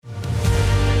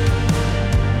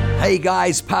Hey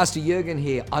guys, Pastor Jurgen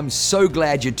here. I'm so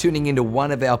glad you're tuning into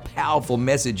one of our powerful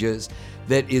messages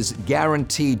that is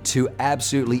guaranteed to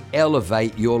absolutely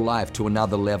elevate your life to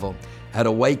another level. At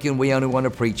Awaken, we only want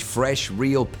to preach fresh,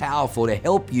 real, powerful to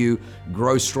help you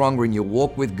grow stronger in your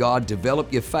walk with God,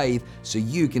 develop your faith so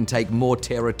you can take more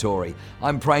territory.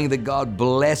 I'm praying that God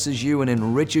blesses you and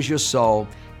enriches your soul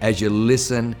as you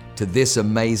listen to this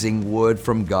amazing word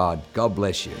from God. God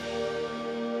bless you.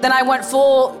 Then I went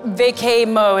full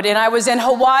vacay mode, and I was in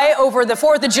Hawaii over the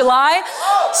 4th of July,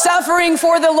 suffering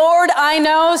for the Lord. I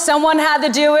know someone had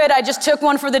to do it. I just took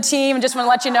one for the team. Just want to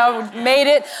let you know, made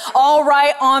it all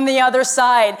right on the other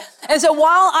side. And so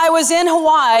while I was in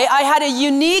Hawaii, I had a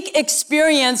unique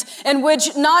experience in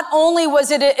which not only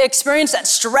was it an experience that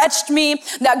stretched me,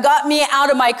 that got me out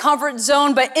of my comfort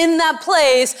zone, but in that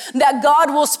place that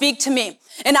God will speak to me.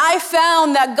 And I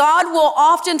found that God will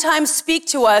oftentimes speak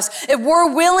to us if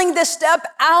we're willing to step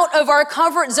out of our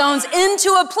comfort zones into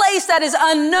a place that is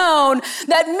unknown,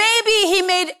 that maybe He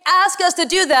may ask us to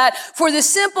do that for the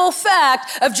simple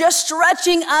fact of just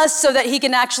stretching us so that He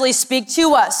can actually speak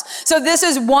to us. So this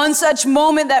is one such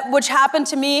moment which happened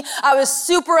to me. I was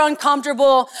super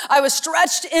uncomfortable. I was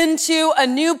stretched into a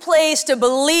new place to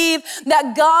believe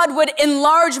that God would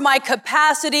enlarge my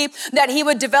capacity, that He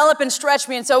would develop and stretch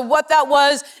me. And so what that was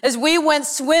is we went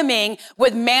swimming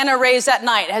with manta rays at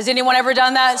night. Has anyone ever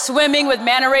done that? Swimming with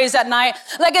manta rays at night?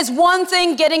 Like, it's one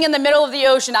thing getting in the middle of the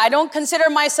ocean. I don't consider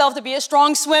myself to be a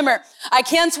strong swimmer. I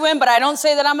can swim, but I don't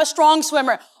say that I'm a strong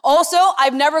swimmer. Also,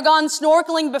 I've never gone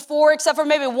snorkeling before, except for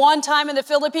maybe one time in the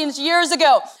Philippines years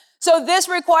ago. So this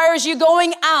requires you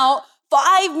going out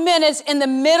 5 minutes in the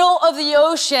middle of the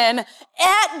ocean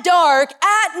at dark,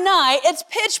 at night. It's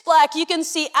pitch black. You can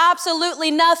see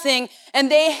absolutely nothing. And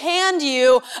they hand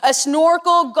you a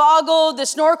snorkel goggle, the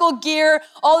snorkel gear,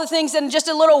 all the things, and just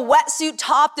a little wetsuit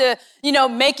top to,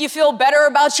 make you feel better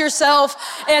about yourself.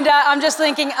 And I'm just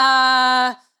thinking,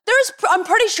 I'm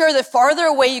pretty sure the farther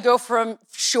away you go from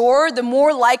shore, the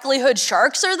more likelihood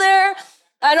sharks are there.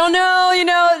 I don't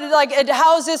know,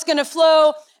 how is this going to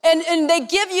flow? And they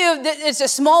give you, it's a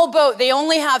small boat. They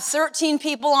only have 13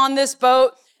 people on this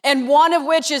boat, and one of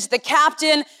which is the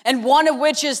captain, and one of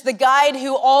which is the guide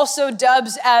who also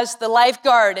dubs as the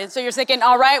lifeguard. And so you're thinking,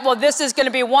 all right, well, this is going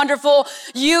to be wonderful.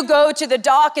 You go to the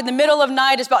dock in the middle of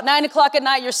night. It's about 9 o'clock at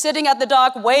night. You're sitting at the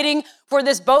dock waiting for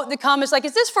this boat to come. It's like,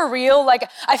 is this for real? Like,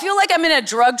 I feel like I'm in a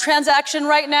drug transaction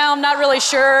right now. I'm not really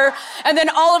sure. And then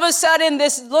all of a sudden,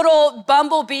 this little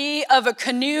bumblebee of a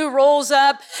canoe rolls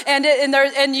up, and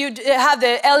you have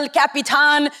the El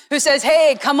Capitan who says,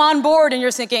 hey, come on board. And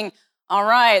you're thinking, all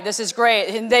right, this is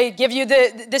great. And they give you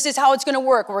this is how it's going to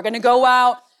work. We're going to go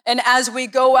out. And as we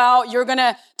go out, you're going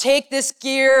to take this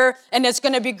gear, and it's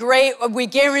going to be great. We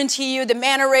guarantee you the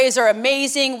manta rays are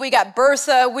amazing. We got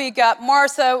Bertha, we got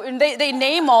Martha, and they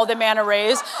name all the manta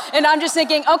rays. And I'm just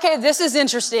thinking, okay, this is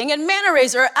interesting. And manta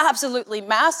rays are absolutely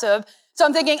massive. So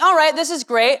I'm thinking, all right, this is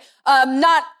great.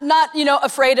 Not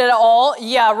afraid at all.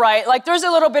 Yeah, right. Like, there's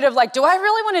a little bit of do I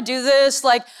really want to do this?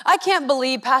 Like, I can't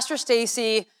believe Pastor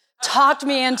Stacy talked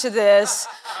me into this.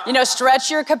 Stretch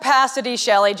your capacity,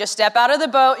 Shelly. Just step out of the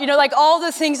boat. All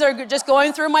the things that are just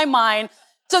going through my mind.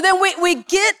 So then we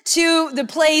get to the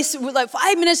place,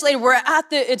 5 minutes later,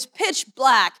 it's pitch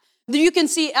black. You can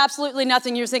see absolutely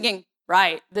nothing. You're thinking,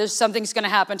 right, something's going to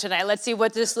happen tonight. Let's see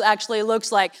what this actually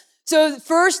looks like. So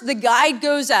first, the guide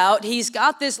goes out. He's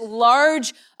got this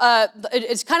large,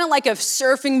 it's kind of like a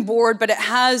surfing board, but it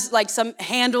has some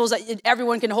handles that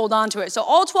everyone can hold on to it. So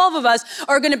all 12 of us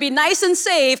are going to be nice and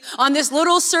safe on this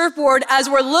little surfboard as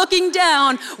we're looking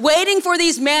down, waiting for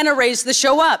these manta rays to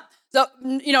show up. So,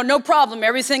 no problem.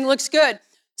 Everything looks good.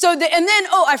 So,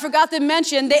 I forgot to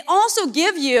mention, they also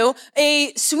give you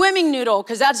a swimming noodle,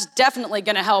 because that's definitely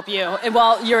going to help you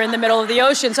while you're in the middle of the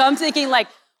ocean. So I'm thinking,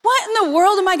 what in the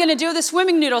world am I going to do with a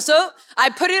swimming noodle? So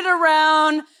I put it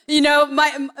around,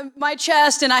 my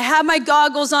chest, and I have my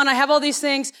goggles on. I have all these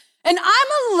things. And I'm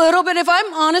a little bit, if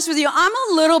I'm honest with you, I'm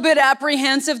a little bit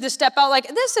apprehensive to step out.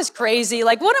 This is crazy.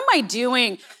 What am I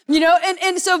doing?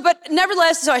 But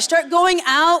nevertheless, so I start going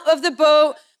out of the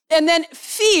boat, and then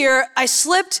fear, I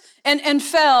slipped and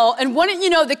fell. And wouldn't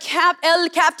you know, El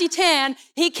Capitan,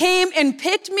 he came and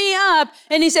picked me up,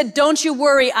 and he said, don't you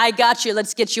worry, I got you.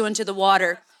 Let's get you into the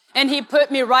water. And he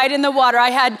put me right in the water. I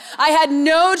had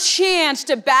no chance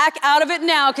to back out of it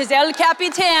now, because El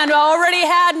Capitan already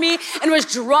had me and was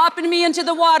dropping me into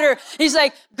the water. He's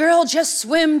like, girl, just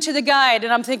swim to the guide.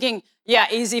 And I'm thinking, yeah,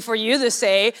 easy for you to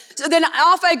say. So then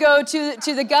off I go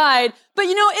to the guide. But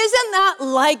isn't that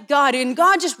like God? And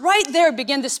God just right there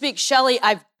began to speak, Shelly,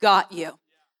 I've got you.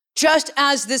 Just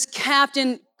as this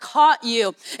captain caught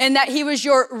you and that he was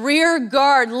your rear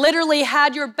guard, literally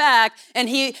had your back, and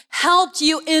he helped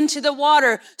you into the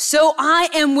water. So I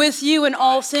am with you in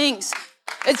all things.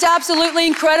 It's absolutely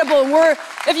incredible.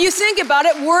 If you think about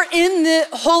it, we're in the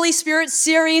Holy Spirit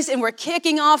series and we're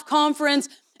kicking off conference.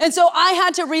 And so I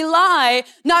had to rely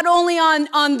not only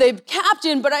on the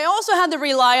captain, but I also had to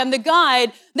rely on the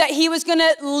guide that he was going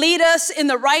to lead us in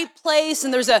the right place.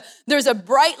 And there's a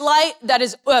bright light that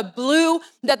is blue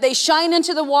that they shine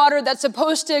into the water that's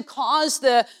supposed to cause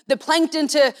the plankton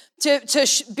to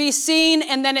be seen.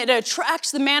 And then it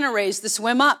attracts the manta rays to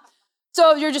swim up.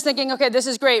 So you're just thinking, okay, this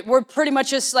is great. We're pretty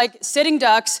much just like sitting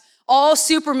ducks, all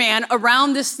Superman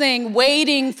around this thing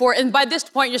waiting for, and by this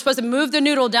point, you're supposed to move the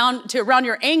noodle down to around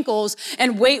your ankles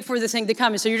and wait for the thing to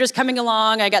come. And so you're just coming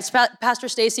along. I got Pastor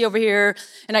Stacy over here,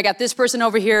 and I got this person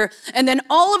over here. And then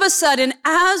all of a sudden,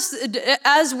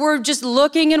 as we're just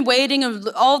looking and waiting, and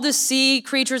all the sea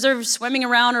creatures are swimming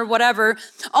around or whatever,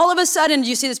 all of a sudden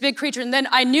you see this big creature, and then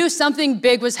I knew something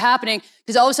big was happening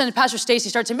because all of a sudden Pastor Stacy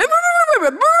starts saying,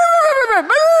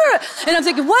 and I'm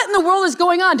thinking, what in the world is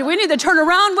going on? Do we need to turn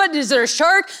around? What, is there a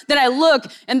shark? Then I look,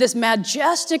 and this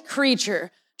majestic creature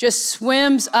just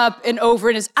swims up and over,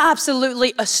 and it's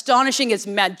absolutely astonishing. It's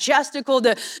majestical,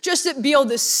 just to be able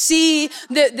to see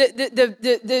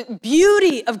the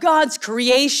beauty of God's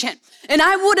creation. And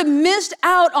I would have missed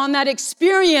out on that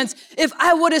experience if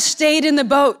I would have stayed in the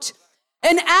boat.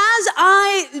 And as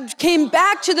I came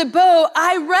back to the boat,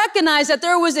 I recognized that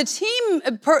there was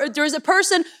a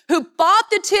person who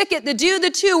bought the ticket to do the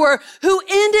tour who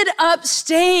ended up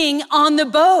staying on the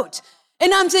boat.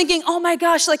 And I'm thinking, oh my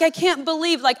gosh, like I can't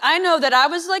believe, like I know that I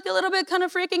was like a little bit kind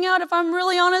of freaking out if I'm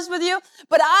really honest with you,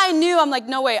 but I knew, I'm like,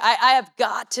 no way, I have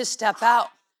got to step out.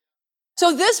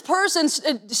 So this person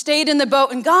stayed in the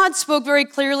boat, and God spoke very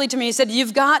clearly to me. He said,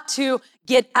 you've got to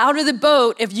get out of the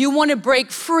boat if you want to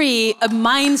break free of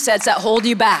mindsets that hold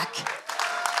you back.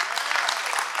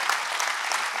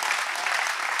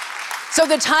 So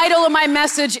the title of my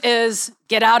message is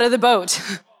Get Out of the Boat.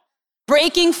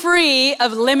 Breaking free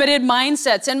of limited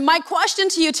mindsets. And my question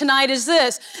to you tonight is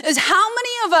this, is how many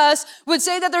of us would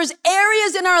say that there's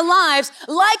areas in our lives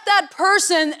like that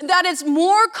person that it's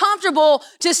more comfortable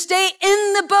to stay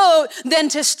in the boat than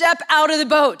to step out of the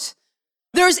boat?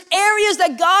 There's areas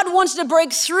that God wants to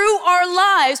break through our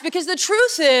lives because the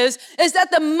truth is that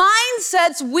the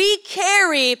mindsets we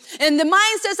carry and the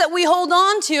mindsets that we hold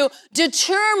on to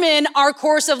determine our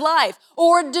course of life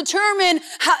or determine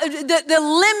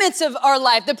the limits of our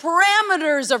life, the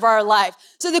parameters of our life.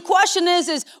 So the question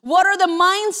is what are the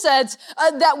mindsets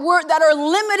that are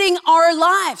limiting our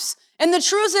lives? And the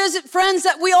truth is, friends,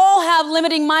 that we all have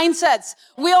limiting mindsets.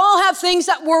 We all have things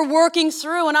that we're working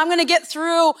through. And I'm going to get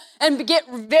through and get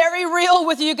very real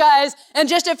with you guys in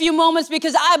just a few moments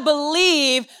because I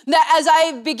believe that as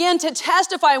I begin to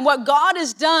testify on what God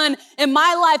has done in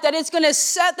my life, that it's going to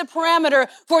set the parameter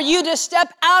for you to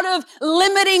step out of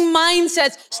limiting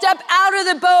mindsets, step out of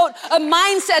the boat of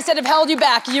mindsets that have held you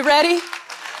back. Are you ready?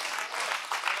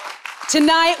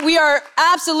 Tonight, we are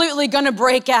absolutely going to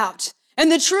break out. And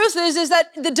the truth is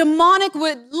that the demonic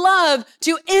would love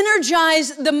to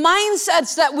energize the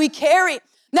mindsets that we carry.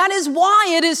 That is why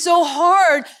it is so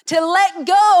hard to let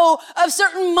go of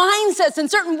certain mindsets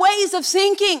and certain ways of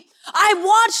thinking. I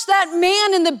watched that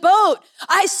man in the boat.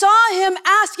 I saw him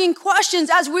asking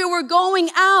questions as we were going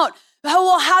out. Oh,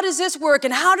 well, how does this work?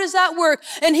 And how does that work?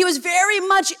 And he was very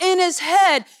much in his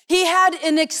head. He had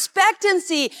an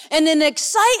expectancy and an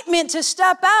excitement to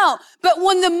step out. But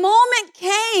when the moment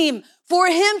came for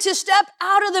him to step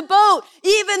out of the boat,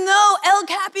 even though El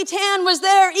Capitan was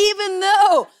there, even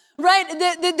though, right,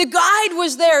 the guide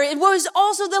was there, it was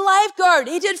also the lifeguard.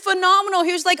 He did phenomenal.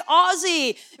 He was like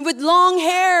Ozzy with long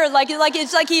hair, like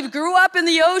it's like he grew up in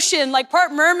the ocean, like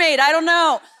part mermaid, I don't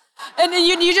know. And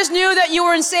you just knew that you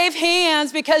were in safe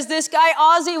hands because this guy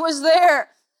Ozzy was there.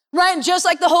 Right? Just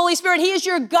like the Holy Spirit, He is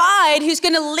your guide who's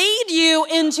going to lead you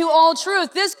into all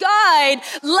truth. This guide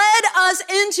led us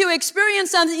into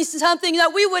experience something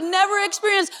that we would never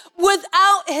experience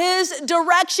without His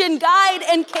direction, guide,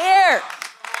 and care.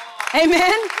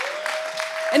 Amen?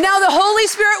 And now the Holy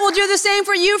Spirit will do the same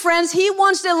for you, friends. He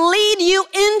wants to lead you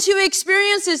into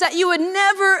experiences that you would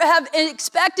never have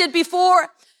expected before.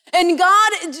 And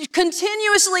God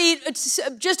continuously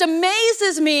just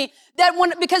amazes me that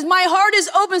because my heart is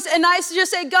open and I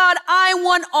just say, God, I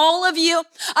want all of you.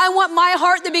 I want my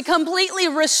heart to be completely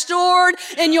restored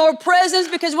in your presence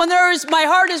because when my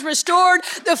heart is restored,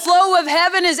 the flow of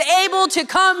heaven is able to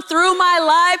come through my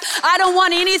life. I don't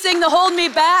want anything to hold me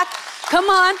back. Come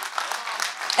on.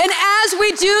 And as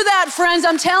we do that, friends,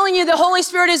 I'm telling you, the Holy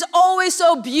Spirit is always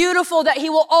so beautiful that he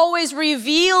will always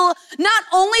reveal not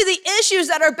only the issues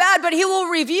that are bad, but he will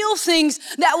reveal things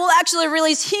that will actually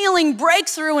release healing,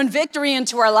 breakthrough, and victory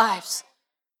into our lives.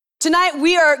 Tonight,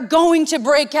 we are going to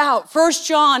break out. 1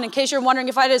 John, in case you're wondering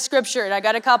if I did scripture, and I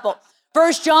got a couple.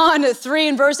 1 John 3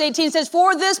 and verse 18 says,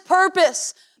 for this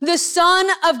purpose, the Son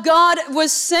of God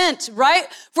was sent, right?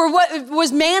 For what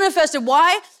was manifested.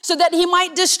 Why? So that he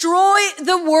might destroy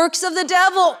the works of the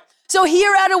devil. So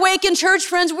here at Awaken Church,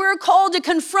 friends, we're called to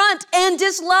confront and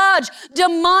dislodge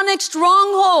demonic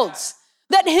strongholds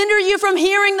that hinder you from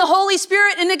hearing the Holy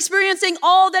Spirit and experiencing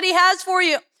all that he has for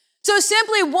you. So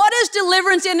simply, what is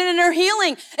deliverance and inner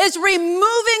healing? It's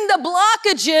removing the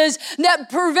blockages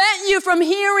that prevent you from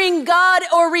hearing God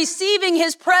or receiving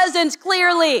his presence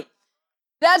clearly.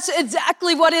 That's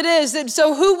exactly what it is.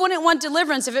 So who wouldn't want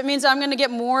deliverance if it means I'm going to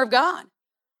get more of God?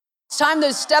 It's time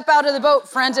to step out of the boat,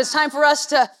 friends. It's time for us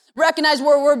to recognize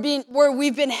where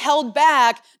we've been held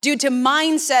back due to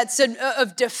mindsets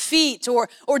of defeat or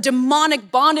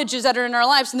demonic bondages that are in our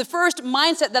lives. And the first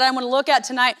mindset that I want to look at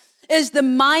tonight is the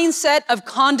mindset of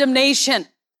condemnation.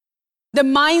 The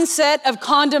mindset of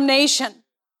condemnation.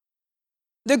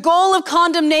 The goal of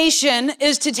condemnation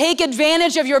is to take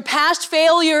advantage of your past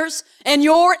failures and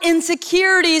your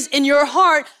insecurities in your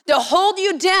heart to hold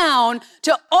you down,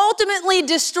 to ultimately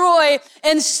destroy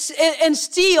and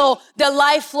steal the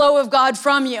life flow of God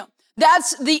from you.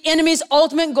 That's the enemy's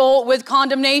ultimate goal with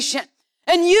condemnation.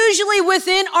 And usually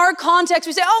within our context,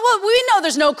 we say, oh, well, we know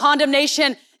there's no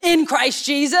condemnation in Christ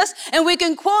Jesus. And we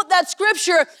can quote that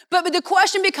scripture, but the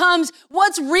question becomes,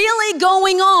 what's really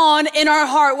going on in our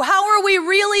heart? How are we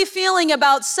really feeling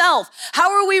about self? How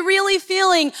are we really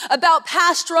feeling about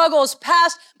past struggles,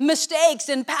 past mistakes,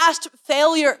 and past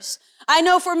failures? I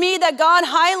know for me that God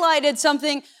highlighted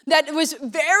something that was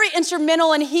very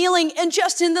instrumental in healing and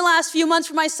just in the last few months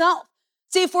for myself.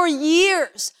 See, for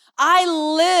years, I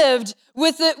lived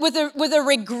with a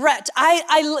regret.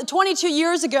 22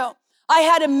 years ago, I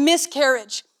had a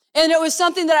miscarriage, and it was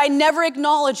something that I never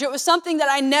acknowledged. It was something that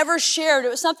I never shared. It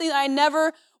was something that I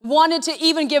never wanted to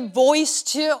even give voice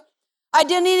to. I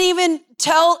didn't even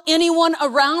tell anyone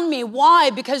around me. Why?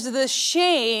 Because of the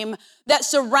shame that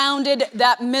surrounded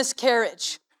that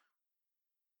miscarriage.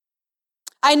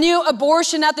 I knew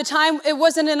abortion at the time, it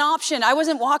wasn't an option. I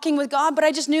wasn't walking with God, but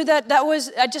I just knew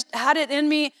I just had it in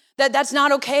me that that's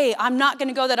not okay. I'm not going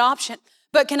to go that option.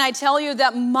 But can I tell you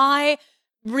that my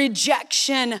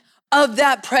rejection of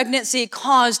that pregnancy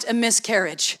caused a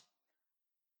miscarriage?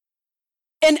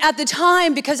 And at the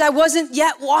time, because I wasn't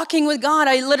yet walking with God,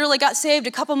 I literally got saved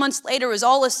a couple months later. It was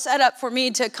all a setup for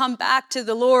me to come back to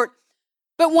the Lord.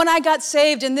 But when I got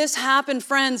saved, and this happened,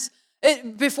 friends,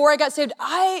 before I got saved,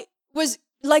 I was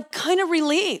like kind of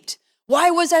relieved. Why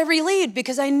was I relieved?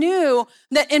 Because I knew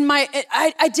that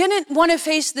I didn't want to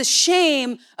face the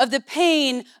shame of the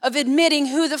pain of admitting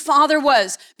who the Father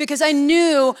was, because I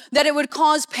knew that it would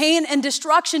cause pain and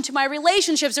destruction to my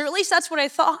relationships, or at least that's what I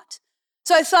thought.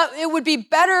 So I thought it would be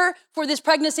better for this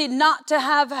pregnancy not to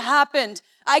have happened.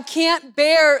 I can't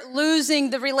bear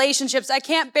losing the relationships. I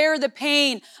can't bear the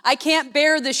pain. I can't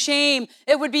bear the shame.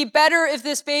 It would be better if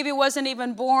this baby wasn't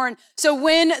even born. So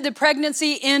when the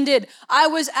pregnancy ended, I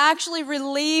was actually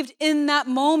relieved in that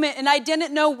moment, and I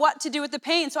didn't know what to do with the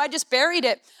pain. So I just buried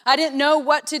it. I didn't know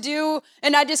what to do,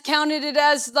 and I just counted it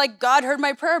as like God heard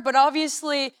my prayer, but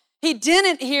obviously he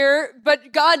didn't hear,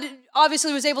 but God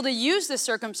obviously was able to use this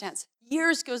circumstance.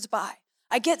 Years goes by.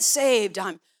 I get saved.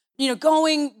 I'm,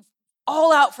 going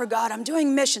all out for God. I'm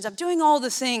doing missions. I'm doing all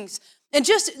the things. And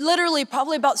just literally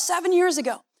probably about 7 years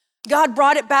ago, God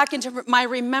brought it back into my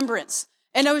remembrance.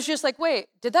 And I was just like, wait,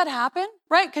 did that happen?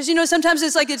 Right? Because, sometimes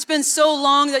it's like it's been so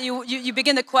long that you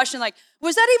begin to question, like,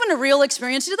 was that even a real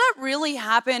experience? Did that really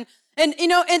happen? And,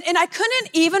 and I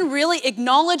couldn't even really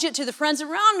acknowledge it to the friends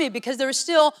around me because there was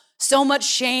still so much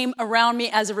shame around me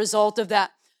as a result of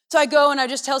that. So I go and I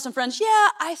just tell some friends, yeah,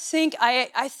 I think I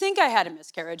had a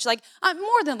miscarriage. Like,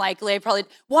 more than likely,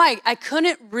 why? I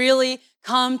couldn't really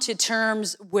come to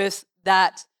terms with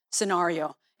that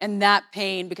scenario and that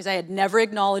pain because I had never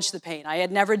acknowledged the pain. I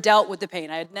had never dealt with the pain.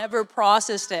 I had never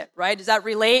processed it, right? Does that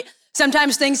relate?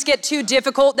 Sometimes things get too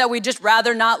difficult that we just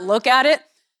rather not look at it.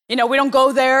 We don't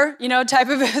go there, type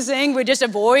of a thing. We just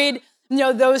avoid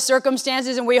those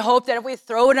circumstances, and we hope that if we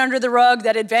throw it under the rug,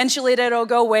 that eventually it'll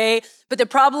go away. But the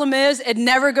problem is, it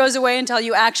never goes away until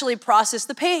you actually process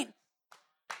the pain.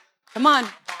 Come on.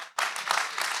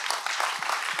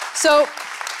 So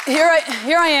here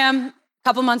I am, a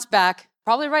couple months back,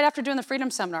 probably right after doing the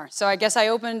Freedom Seminar. So I guess I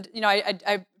opened,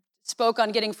 I spoke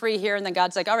on getting free here, and then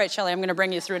God's like, all right, Shelly, I'm going to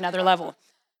bring you through another level.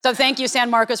 So thank you, San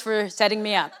Marcos, for setting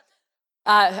me up.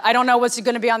 I don't know what's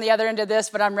going to be on the other end of this,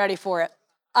 but I'm ready for it.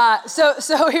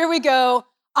 So here we go.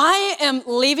 I am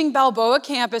leaving Balboa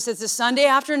campus. It's a Sunday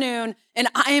afternoon, and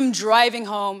I am driving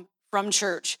home from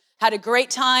church. Had a great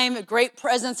time, a great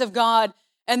presence of God.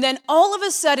 And then all of a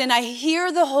sudden, I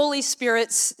hear the Holy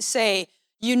Spirit say,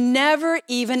 you never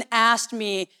even asked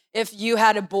me if you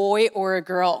had a boy or a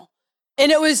girl.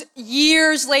 And it was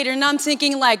years later, and I'm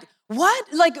thinking like,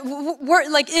 what? Like, we're,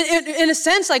 like in a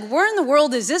sense, like, where in the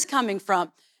world is this coming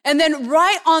from? And then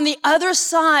right on the other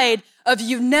side of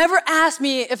you've never asked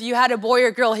me if you had a boy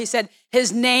or girl, he said,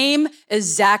 his name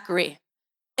is Zachary.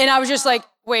 And I was just like,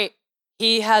 wait,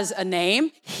 he has a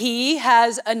name? He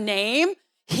has a name?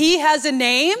 He has a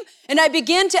name? And I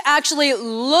began to actually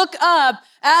look up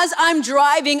as I'm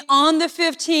driving on the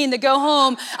 15 to go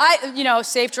home.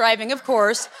 Safe driving, of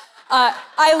course.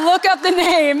 I look up the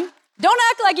name. Don't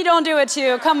act like you don't do it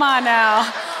too. Come on now.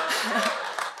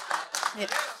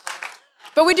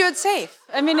 But we do it safe.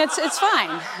 I mean, it's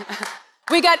fine.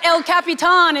 We got El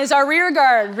Capitan as our rear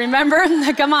guard, remember?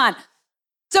 Come on.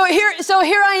 So here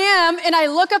I am, and I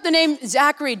look up the name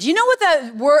Zachary. Do you know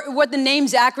what the name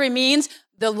Zachary means?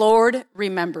 The Lord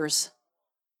remembers.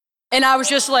 And I was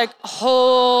just like,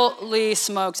 holy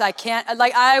smokes,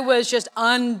 I was just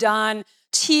undone.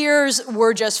 Tears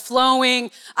were just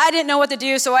flowing. I didn't know what to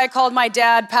do, so I called my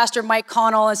dad, Pastor Mike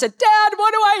Connell, and said, Dad,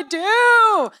 what do I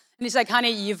do? And he's like,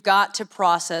 honey, you've got to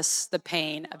process the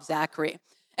pain of Zachary.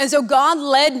 And so God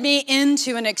led me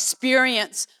into an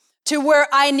experience to where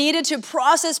I needed to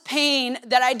process pain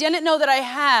that I didn't know that I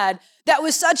had. That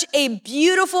was such a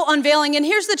beautiful unveiling. And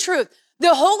here's the truth.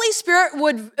 The Holy Spirit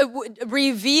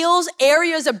reveals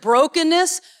areas of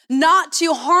brokenness, not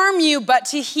to harm you, but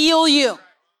to heal you.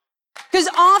 Because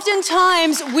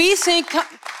oftentimes we think,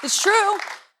 it's true,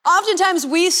 oftentimes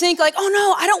we think like, oh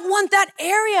no, I don't want that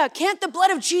area. Can't the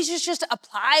blood of Jesus just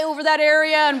apply over that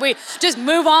area and we just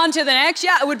move on to the next?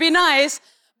 Yeah, it would be nice.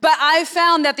 But I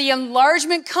found that the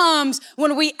enlargement comes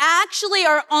when we actually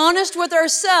are honest with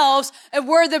ourselves and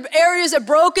where the areas of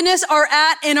brokenness are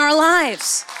at in our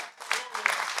lives.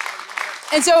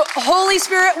 And so Holy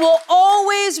Spirit will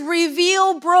always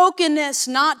reveal brokenness,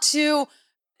 not to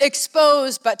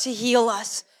expose, but to heal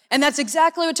us. And that's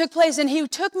exactly what took place. And he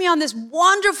took me on this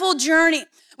wonderful journey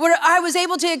where I was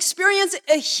able to experience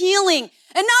a healing.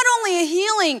 And not only a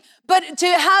healing, but to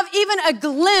have even a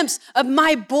glimpse of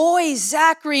my boy,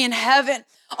 Zachary, in heaven.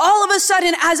 All of a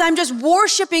sudden, as I'm just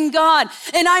worshiping God,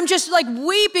 and I'm just like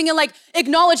weeping and like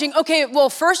acknowledging, okay, well,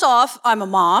 first off, I'm a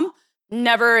mom.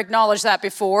 Never acknowledged that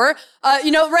before.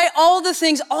 Right? All the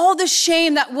things, all the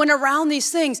shame that went around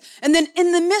these things. And then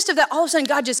in the midst of that, all of a sudden,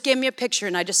 God just gave me a picture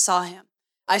and I just saw him.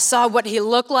 I saw what he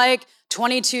looked like,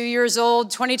 22 years old,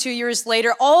 22 years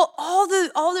later, all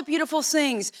the beautiful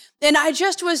things. And I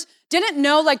just didn't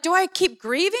know, like, do I keep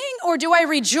grieving or do I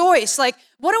rejoice? Like,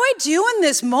 what do I do in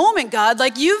this moment, God?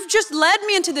 Like, you've just led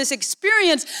me into this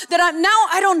experience that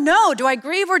I don't know. Do I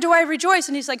grieve or do I rejoice?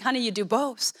 And he's like, honey, you do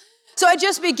both. So I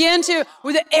just began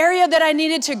with the area that I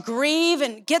needed to grieve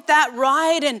and get that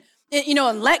right and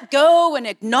let go and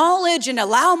acknowledge and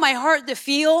allow my heart to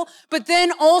feel, but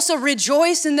then also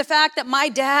rejoice in the fact that my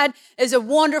dad is a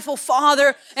wonderful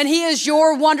father and he is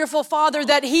your wonderful father,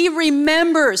 that he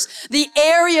remembers the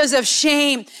areas of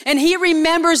shame and he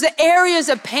remembers the areas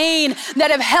of pain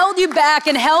that have held you back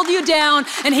and held you down,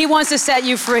 and he wants to set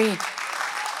you free.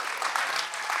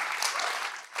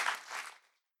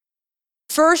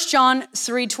 1 John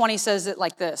 3:20 says it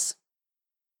like this.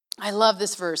 I love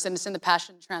this verse, and it's in the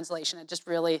Passion Translation. It's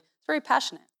very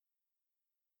passionate.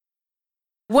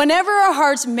 Whenever our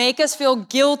hearts make us feel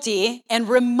guilty and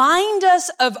remind us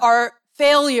of our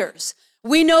failures,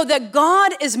 we know that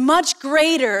God is much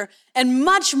greater and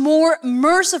much more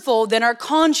merciful than our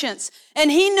conscience, and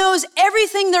he knows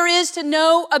everything there is to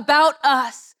know about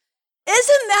us.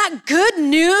 Isn't that good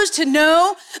news to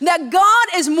know that God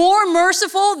is more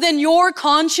merciful than your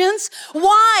conscience?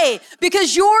 Why?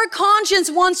 Because your conscience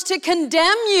wants to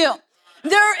condemn you.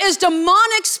 There is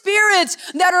demonic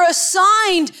spirits that are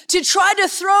assigned to try to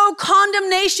throw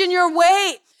condemnation your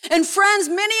way. And friends,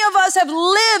 many of us have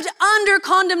lived under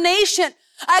condemnation.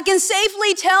 I can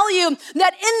safely tell you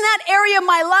that in that area of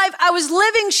my life, I was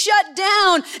living shut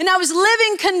down and I was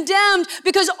living condemned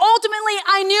because ultimately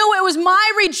I knew it was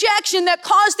my rejection that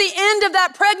caused the end of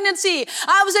that pregnancy.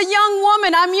 I was a young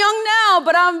woman. I'm young now,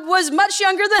 but I was much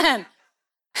younger then.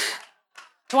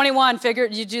 21,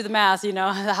 figured, you do the math,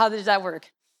 how does that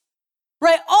work?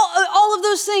 Right, all of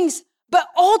those things. But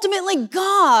ultimately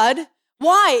God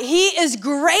Why? He is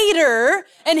greater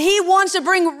and he wants to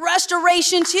bring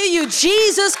restoration to you.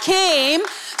 Jesus came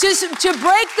to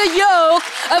break the yoke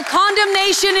of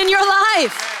condemnation in your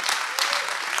life.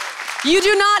 You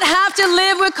do not have to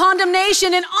live with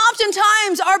condemnation. And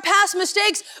oftentimes our past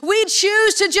mistakes, we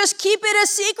choose to just keep it a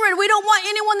secret. We don't want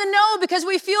anyone to know because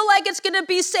we feel like it's going to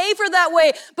be safer that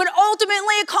way. But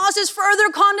ultimately it causes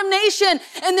further condemnation.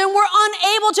 And then we're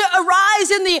unable to arise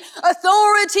in the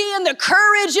authority and the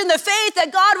courage and the faith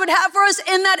that God would have for us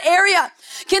in that area.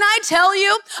 Can I tell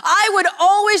you, I would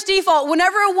always default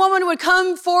whenever a woman would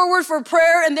come forward for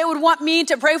prayer and they would want me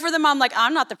to pray for them. I'm like,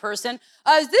 I'm not the person.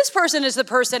 This person is the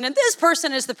person and this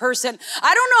person is the person.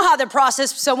 I don't know how to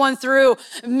process someone through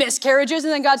miscarriages.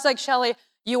 And then God's like, Shelly,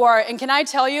 you are. And can I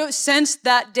tell you, since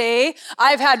that day,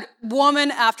 I've had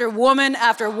woman after woman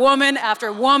after woman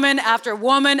after woman after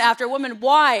woman after woman.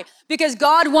 Why? Because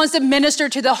God wants to minister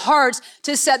to the hearts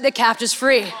to set the captives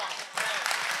free.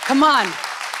 Come on.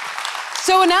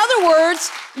 So in other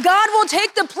words, God will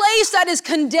take the place that has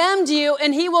condemned you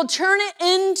and he will turn it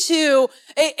into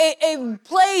a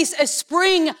place, a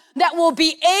spring that will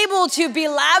be able to be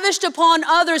lavished upon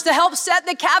others to help set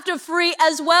the captive free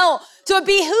as well. So it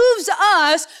behooves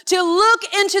us to look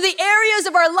into the areas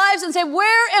of our lives and say,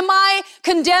 where am I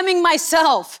condemning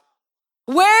myself?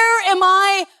 Where am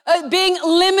I being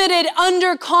limited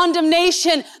under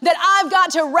condemnation that I've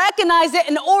got to recognize it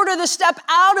in order to step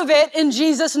out of it in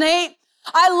Jesus' name?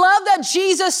 I love that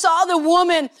Jesus saw the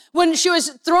woman when she was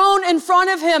thrown in front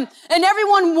of him and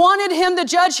everyone wanted him to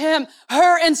judge her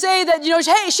and say that,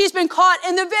 hey, she's been caught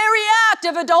in the very act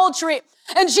of adultery.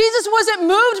 And Jesus wasn't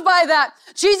moved by that.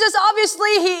 Jesus,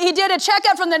 obviously, he did a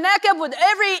checkup from the neck up with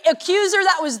every accuser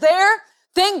that was there.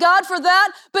 Thank God for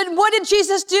that. But what did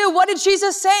Jesus do? What did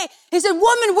Jesus say? He said,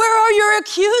 woman, where are your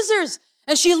accusers?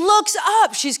 And she looks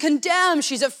up, she's condemned,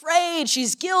 she's afraid,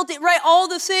 she's guilty, right? All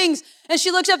the things. And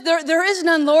she looks up, there is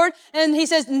none, Lord. And he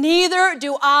says, neither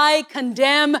do I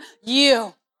condemn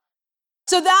you.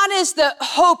 So that is the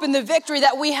hope and the victory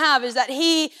that we have, is that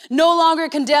he no longer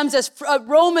condemns us.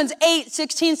 Romans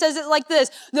 8:16 says it like this: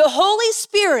 the Holy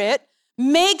Spirit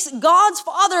makes God's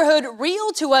fatherhood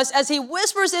real to us as he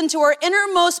whispers into our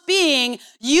innermost being,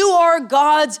 you are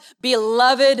God's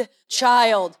beloved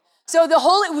child. So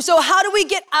how do we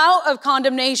get out of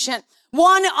condemnation?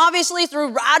 One, obviously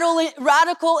through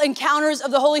radical encounters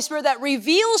of the Holy Spirit that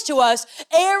reveals to us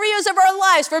areas of our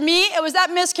lives. For me, it was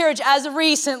that miscarriage as of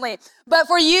recently. But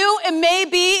for you, it may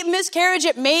be miscarriage.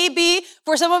 It may be,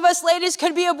 for some of us ladies,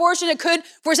 could be abortion. It could,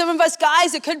 for some of us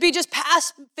guys, it could be just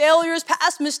past failures,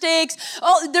 past mistakes.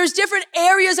 There's different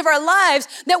areas of our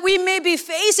lives that we may be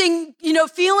facing,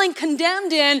 feeling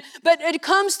condemned in, but it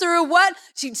comes through what?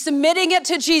 Submitting it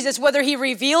to Jesus, whether he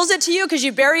reveals it to you because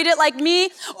you buried it like me,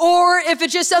 or if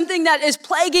it's just something that is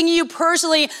plaguing you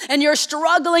personally and you're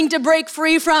struggling to break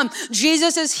free from.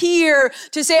 Jesus is here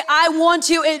to say, I want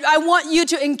you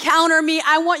to encounter me.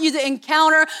 I want you to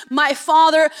encounter my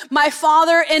Father. My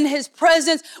Father in his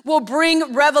presence will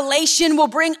bring revelation, will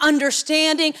bring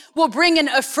understanding, will bring an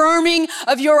affirming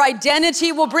of your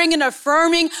identity, will bring an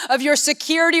affirming of your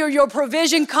security or your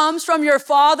provision comes from your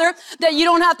Father, that you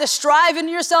don't have to strive in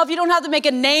yourself. You don't have to make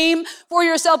a name for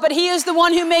yourself, but he is the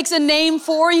one who makes a name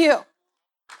for you.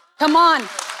 Come on.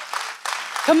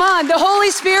 Come on. The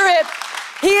Holy Spirit,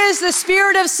 he is the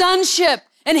spirit of sonship.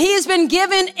 And he has been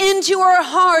given into our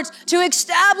hearts to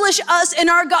establish us in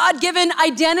our God-given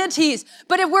identities.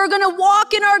 But if we're going to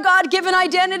walk in our God-given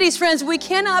identities, friends, we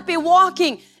cannot be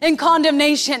walking in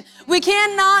condemnation. We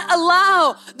cannot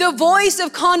allow the voice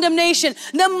of condemnation,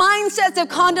 the mindsets of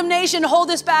condemnation hold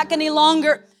us back any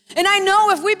longer. And I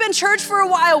know if we've been church for a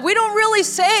while, we don't really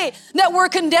say that we're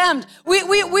condemned. We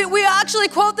actually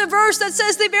quote the verse that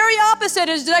says the very opposite.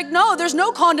 Is like, no, there's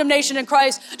no condemnation in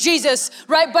Christ Jesus,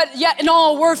 right? But yet,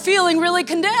 no, we're feeling really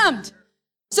condemned.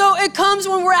 So it comes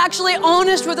when we're actually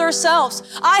honest with ourselves.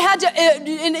 I had to,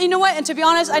 and you know what? And to be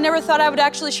honest, I never thought I would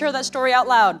actually share that story out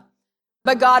loud.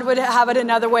 But God would have it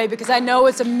another way because I know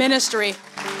it's a ministry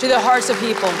to the hearts of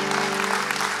people.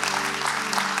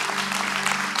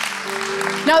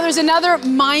 Now, there's another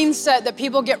mindset that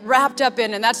people get wrapped up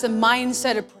in, and that's the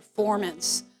mindset of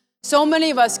performance. So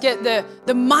many of us get the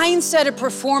mindset of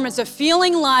performance, of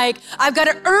feeling like I've got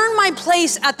to earn my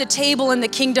place at the table in the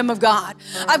kingdom of God.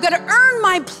 I've got to earn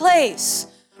my place,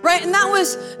 right? And that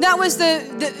was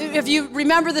the if you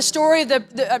remember the story,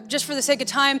 just for the sake of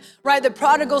time, right? The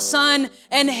prodigal son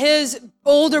and his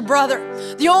older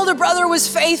brother. The older brother was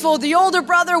faithful. The older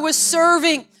brother was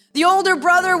serving. The older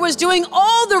brother was doing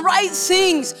all the right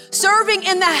things, serving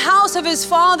in the house of his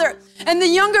father. And the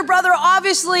younger brother,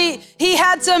 obviously, he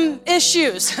had some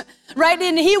issues. right?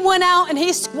 And he went out and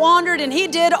he squandered and he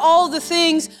did all the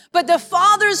things, but the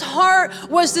Father's heart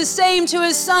was the same to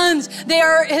his sons. They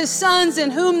are his sons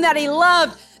in whom that he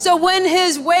loved. So when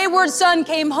his wayward son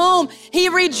came home, he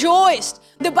rejoiced.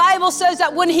 The Bible says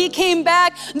that when he came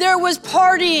back, there was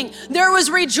partying, there was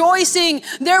rejoicing,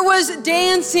 there was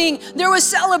dancing, there was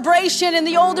celebration. And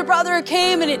the older brother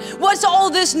came and what's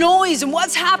all this noise and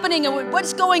what's happening and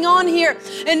what's going on here?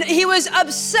 And he was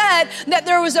upset that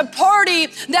there was a party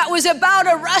that was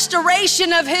about a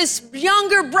restoration of his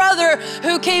younger brother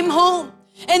who came home.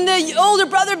 And the older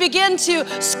brother began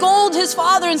to scold his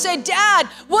father and say, Dad,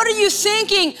 what are you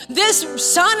thinking? This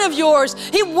son of yours,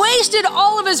 he wasted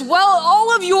all of his wealth,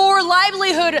 all of your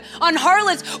livelihood on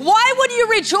harlots. Why would you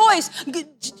rejoice?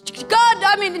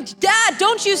 Dad,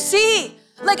 don't you see?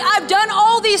 Like, I've done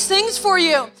all these things for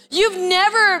you. You've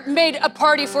never made a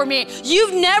party for me.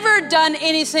 You've never done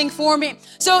anything for me.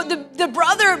 So the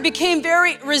brother became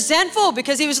very resentful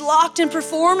because he was locked in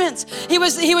performance. He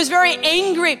was very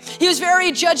angry. He was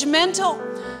very judgmental.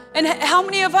 And how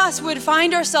many of us would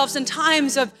find ourselves in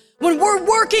times of when we're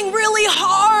working really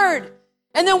hard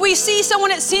and then we see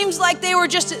someone, it seems like they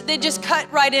just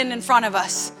cut right in front of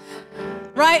us.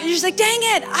 Right? You're just like, dang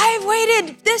it, I've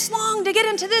waited this long to get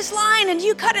into this line and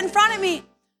you cut in front of me.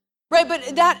 Right?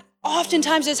 But that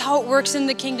oftentimes is how it works in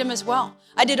the kingdom as well.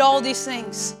 I did all these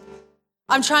things.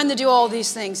 I'm trying to do all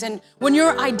these things. And when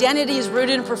your identity is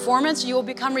rooted in performance, you will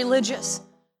become religious.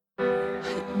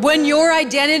 When your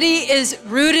identity is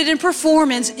rooted in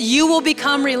performance, you will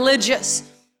become religious.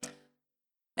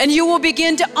 And you will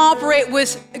begin to operate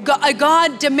with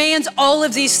God demands all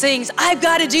of these things. I've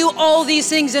got to do all these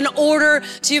things in order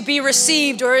to be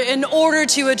received or in order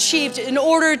to achieve, in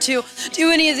order to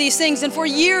do any of these things. And for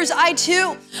years, I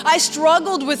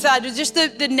struggled with that. Just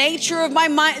the nature of my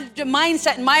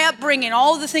mindset and my upbringing,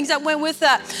 all of the things that went with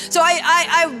that. So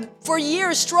I for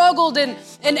years struggled and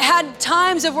had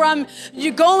times of where I'm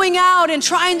going out and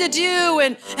trying to do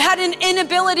and had an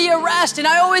inability to rest. And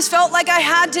I always felt like I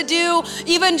had to do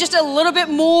even just a little bit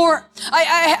more.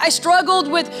 I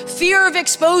struggled with fear of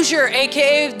exposure,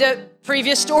 AKA the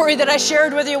previous story that I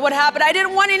shared with you, what happened. I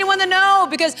didn't want anyone to know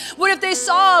because what if they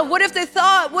saw, what if they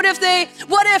thought, what if,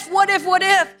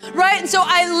 right? And so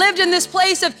I lived in this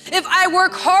place of if I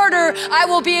work harder, I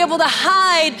will be able to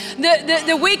hide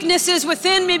the weaknesses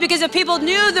within me, because if people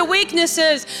knew the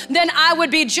weaknesses, then I would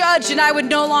be judged and I would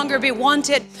no longer be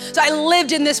wanted. So I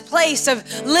lived in this place of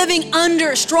living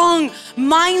under strong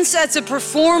mindsets of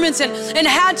performance and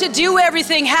had to do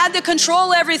everything, had to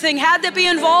control everything, had to be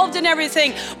involved in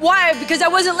everything. Why? Because I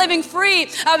wasn't living free.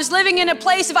 I was living in a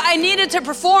place of I needed to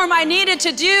perform, I needed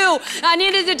to do,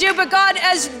 but God,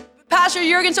 as Pastor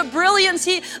Jurgen so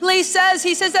brilliantly says,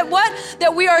 he says that what?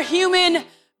 That we are human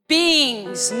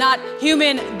beings, not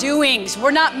human doings.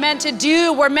 We're not meant to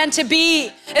do, we're meant to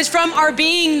be. It's from our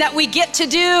being that we get to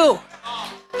do.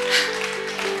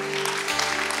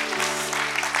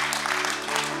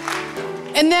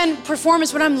 And then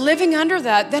performance, when I'm living under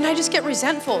that, then I just get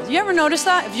resentful. You ever notice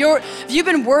that? If you've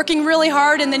been working really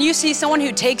hard and then you see someone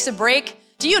who takes a break,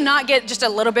 do you not get just a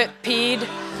little bit peed?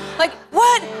 Like,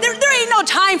 what? There ain't no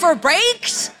time for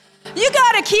breaks. You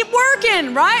gotta keep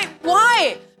working, right?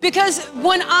 Why? Because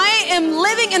when I am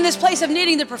living in this place of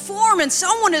needing to perform and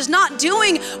someone is not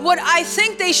doing what I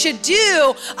think they should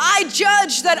do, I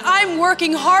judge that I'm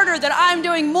working harder, that I'm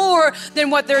doing more than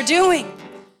what they're doing.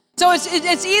 So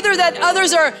it's either that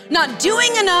others are not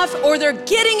doing enough or they're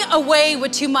getting away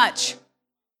with too much.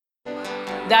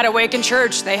 That Awaken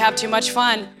Church, they have too much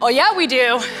fun. Oh yeah, we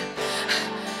do.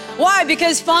 Why?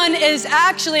 Because fun is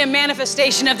actually a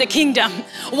manifestation of the kingdom.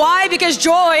 Why? Because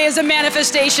joy is a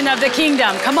manifestation of the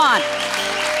kingdom. Come on.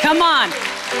 Come on.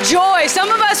 Joy.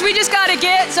 Some of us, we just got to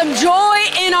get some joy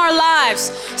in our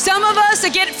lives. Some of us, to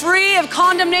get free of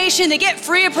condemnation, to get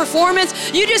free of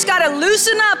performance, you just got to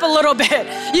loosen up a little bit.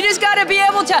 You just got to be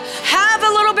able to have a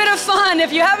little bit of fun.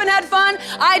 If you haven't had fun,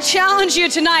 I challenge you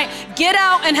tonight, get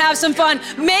out and have some fun.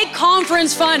 Make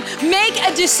conference fun. Make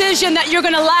a decision that you're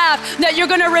going to laugh, that you're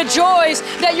going to rejoice,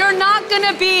 that you're not going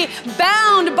to be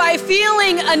bound by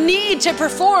feeling a need to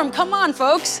perform. Come on,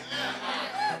 folks.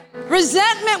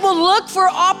 Resentment will look for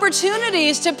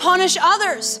opportunities to punish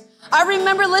others. I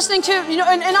remember listening to,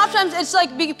 and oftentimes it's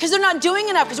like because they're not doing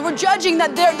enough, because we're judging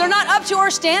that they're not up to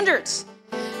our standards.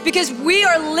 Because we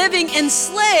are living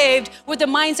enslaved with the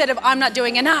mindset of I'm not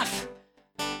doing enough.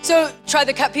 So try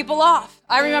to cut people off.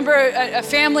 I remember a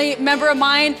family member of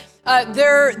mine,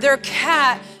 their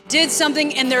cat did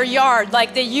something in their yard.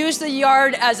 Like they used the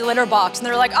yard as a litter box. And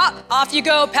they're like, off you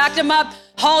go, packed them up,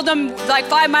 hauled them like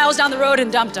 5 miles down the road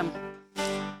and dumped them.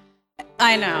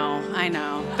 I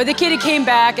know. But the kid, he came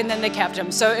back and then they kept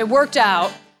him. So it worked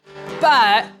out.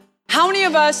 But how many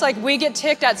of us, like, we get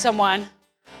ticked at someone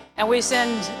and we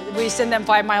send them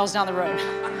 5 miles down the road?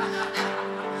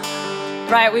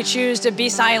 Right, we choose to be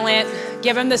silent,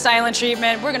 give them the silent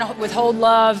treatment. We're gonna withhold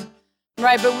love,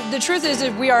 right? But the truth is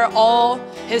that we are all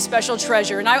his special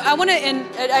treasure. And I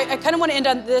kind of want to end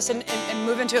on this and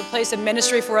move into a place of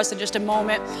ministry for us in just a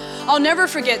moment. I'll never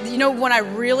forget, when I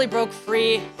really broke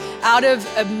free out of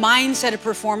a mindset of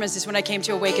performance is when I came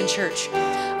to Awaken Church.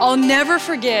 I'll never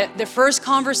forget the first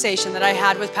conversation that I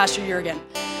had with Pastor Jurgen.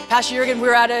 Pastor Jurgen,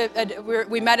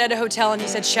 we met at a hotel and he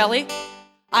said, Shelly,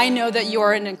 I know that you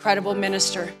are an incredible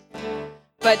minister,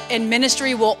 and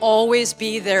ministry will always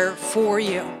be there for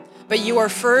you. But you are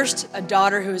first a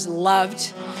daughter who is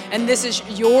loved, and this is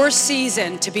your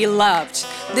season to be loved.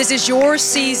 This is your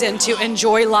season to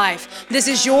enjoy life. This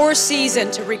is your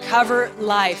season to recover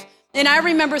life. And I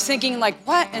remember thinking, like,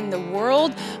 what in the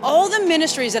world? All the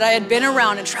ministries that I had been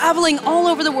around and traveling all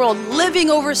over the world, living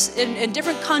over in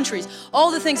different countries,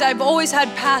 all the things I've always had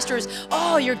pastors,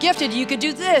 oh, you're gifted, you could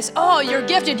do this. Oh, you're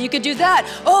gifted, you could do that.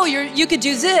 Oh, you could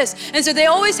do this. And so they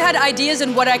always had ideas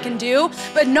on what I can do,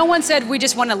 but no one said, we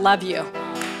just want to love you.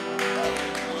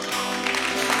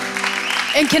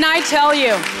 And can I tell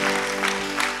you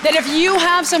that if you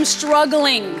have some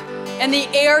struggling in the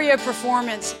area of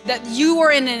performance, that you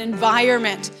are in an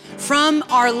environment from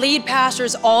our lead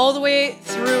pastors all the way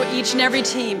through each and every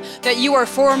team, that you are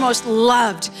foremost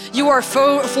loved, you are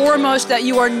foremost that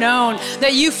you are known,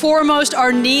 that you foremost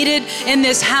are needed in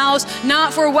this house,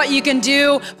 not for what you can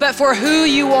do, but for who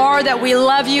you are, that we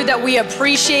love you, that we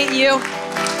appreciate you.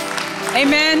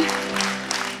 Amen.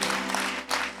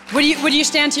 Would you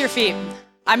stand to your feet?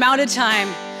 I'm out of time.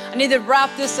 I need to wrap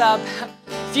this up.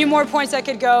 A few more points I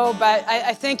could go, but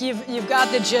I think you've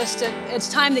got the gist. It's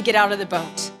time to get out of the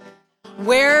boat.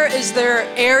 Where is there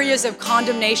areas of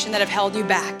condemnation that have held you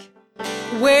back?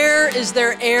 Where is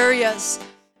there areas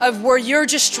of where you're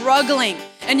just struggling?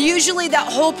 And usually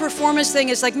that whole performance thing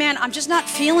is like, man, I'm just not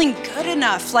feeling good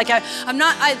enough. Like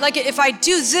if I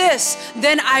do this,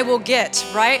 then I will get,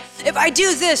 right? If I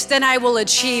do this, then I will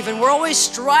achieve. And we're always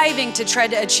striving to try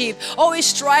to achieve, always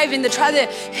striving to try to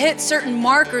hit certain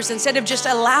markers instead of just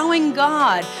allowing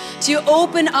God to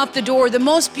open up the door. The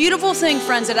most beautiful thing,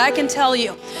 friends, that I can tell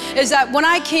you is that when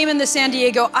I came into San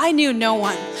Diego, I knew no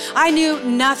one. I knew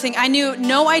nothing. I knew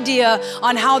no idea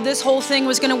on how this whole thing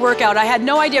was going to work out. I had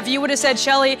no idea. If you would have said,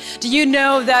 Shelly, do you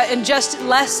know that in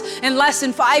less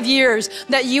than 5 years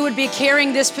that you would be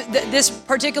carrying this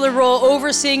particular role,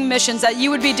 overseeing missions, that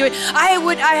you would be doing?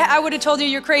 I would have told you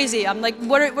you're crazy. I'm like,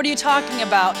 what are you talking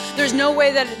about? There's no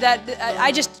way that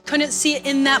I just couldn't see it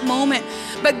in that moment.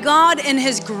 But God, in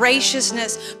His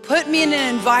graciousness, put me in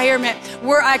an environment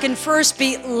where I can first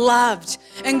be loved.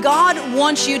 And God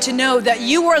wants you to know that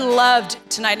you are loved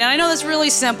tonight. And I know that's really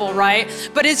simple, right?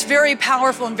 But it's very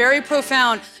powerful and very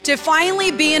profound to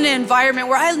finally be in an environment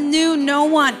where I knew no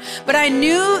one, but I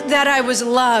knew that I was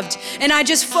loved. And I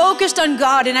just focused on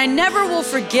God. And I never will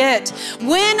forget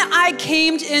when I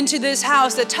came into this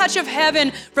house, the touch of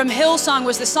heaven from Hillsong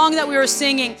was the song that we were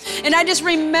singing. And I just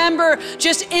remember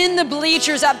just in the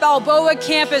bleachers at Balboa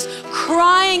campus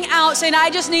crying out, saying, I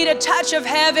just need a touch of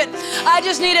heaven. I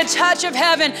just need a touch of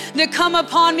heaven to come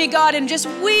upon me, God, and just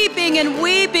weeping and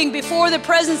weeping before the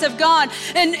presence of God.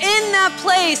 And in that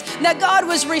place that God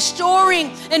was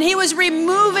restoring, and He was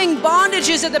removing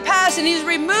bondages of the past, and He's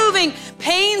removing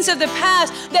pains of the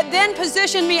past that then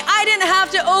positioned me. I didn't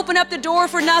have to open up the door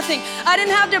for nothing. I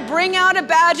didn't have to bring out a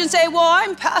badge and say, well,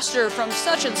 I'm pastor from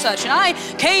such and such, and I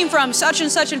came from such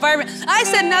and such environment. I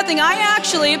said nothing.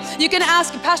 You can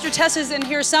ask, Pastor Tess is in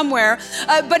here somewhere,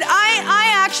 but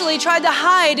I actually tried to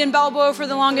hide in Balboa for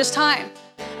the longest time.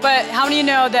 But how many of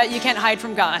you know that you can't hide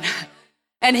from God?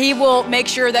 And He will make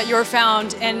sure that you're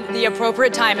found in the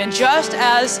appropriate time. And just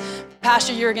as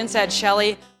Pastor Jurgen said,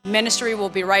 Shelly, ministry will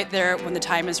be right there when the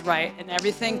time is right. And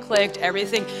everything clicked,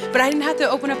 everything. But I didn't have to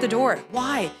open up the door.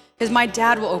 Why? Because my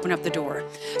dad will open up the door.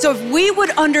 So if we would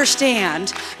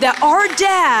understand that our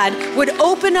dad would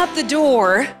open up the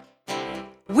door,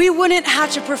 we wouldn't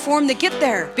have to perform to get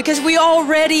there, because we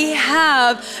already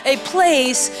have a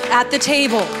place at the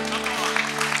table.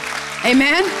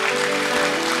 Amen?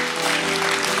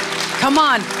 Come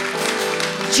on.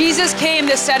 Jesus came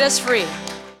to set us free.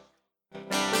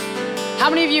 How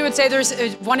many of you would say there's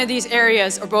one of these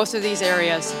areas or both of these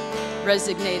areas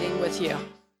resonating with you?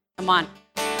 Come on.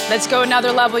 Let's go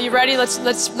another level. You ready?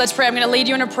 Let's pray. I'm going to lead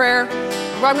you in a prayer.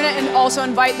 I'm going to also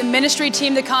invite the ministry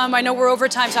team to come. I know we're over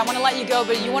time, so I want to let you go,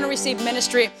 but you want to receive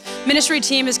ministry. Ministry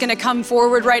team is going to come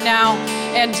forward right now.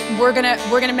 and we're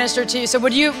gonna minister to you. So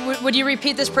would you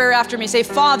repeat this prayer after me? Say,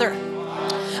 Father,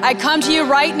 I come to you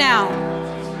right now.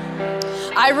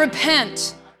 I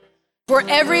repent for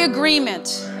every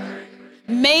agreement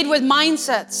made with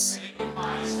mindsets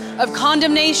of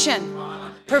condemnation,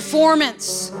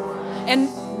 performance, and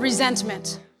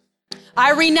resentment.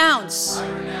 I renounce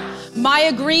my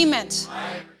agreement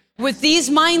with these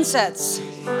mindsets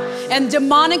and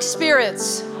demonic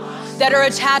spirits that are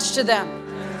attached to them.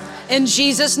 In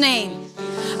Jesus' name,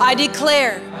 I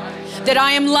declare that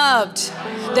I am loved,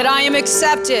 that I am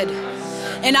accepted,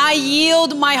 and I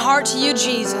yield my heart to you,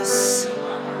 Jesus.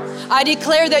 I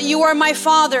declare that you are my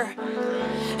Father,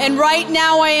 and right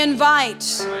now I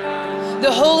invite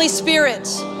the Holy Spirit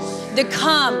to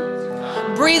come,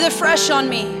 breathe afresh on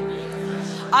me.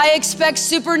 I expect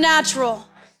supernatural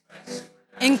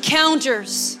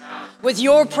encounters with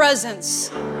your presence,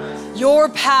 your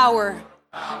power,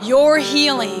 your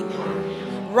healing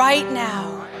right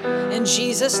now in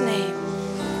Jesus' name.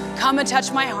 Come and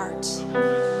touch my heart.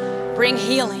 Bring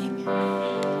healing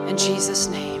in Jesus'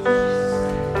 name.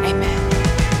 Amen.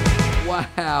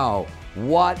 Wow,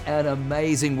 what an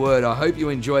amazing word. I hope you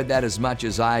enjoyed that as much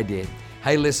as I did.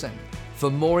 Hey, listen,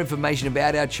 for more information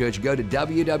about our church, go to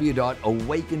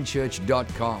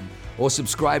www.awakenchurch.com or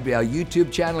subscribe to our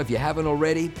YouTube channel if you haven't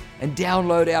already, and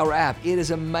download our app. It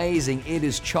is amazing. It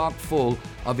is chock full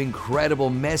of incredible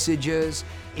messages,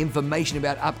 information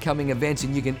about upcoming events,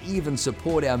 and you can even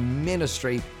support our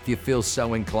ministry if you feel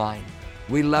so inclined.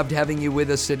 We loved having you with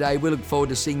us today. We look forward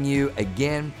to seeing you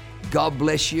again. God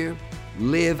bless you.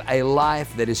 Live a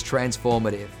life that is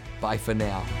transformative. Bye for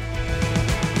now.